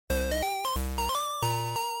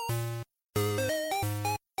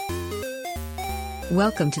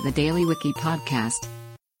Welcome to the Daily Wiki podcast,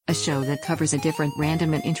 a show that covers a different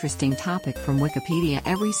random and interesting topic from Wikipedia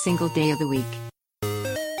every single day of the week.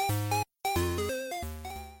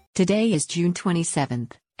 Today is June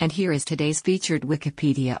 27th, and here is today's featured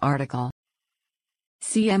Wikipedia article.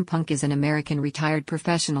 CM Punk is an American retired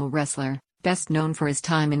professional wrestler, best known for his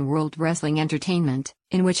time in World Wrestling Entertainment,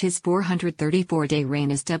 in which his 434-day reign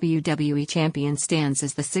as WWE champion stands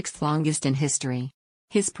as the sixth longest in history.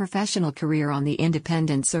 His professional career on the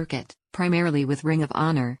independent circuit, primarily with Ring of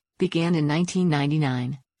Honor, began in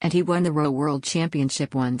 1999, and he won the Raw World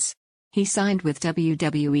Championship once. He signed with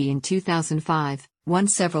WWE in 2005, won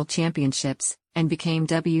several championships, and became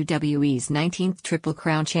WWE's 19th Triple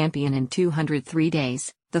Crown champion in 203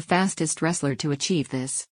 days, the fastest wrestler to achieve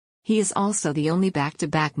this. He is also the only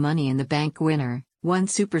back-to-back Money in the Bank winner, won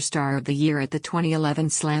Superstar of the Year at the 2011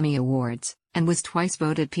 Slammy Awards, and was twice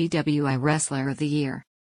voted PWI Wrestler of the Year.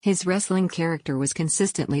 His wrestling character was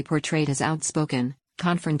consistently portrayed as outspoken,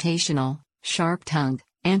 confrontational, sharp-tongued,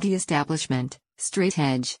 anti-establishment,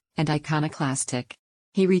 straight-edge, and iconoclastic.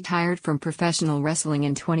 He retired from professional wrestling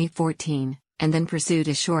in 2014, and then pursued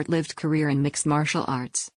a short-lived career in mixed martial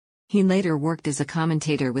arts. He later worked as a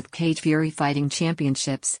commentator with Cage Fury Fighting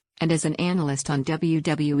Championships, and as an analyst on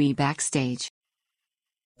WWE Backstage.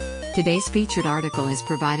 Today's featured article is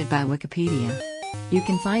provided by Wikipedia. You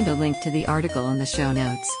can find a link to the article in the show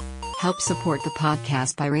notes. Help support the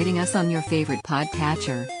podcast by rating us on your favorite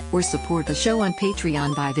podcatcher, or support the show on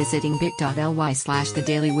Patreon by visiting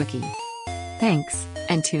bit.ly/thedailywiki. Thanks,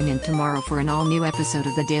 and tune in tomorrow for an all-new episode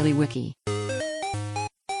of the Daily Wiki.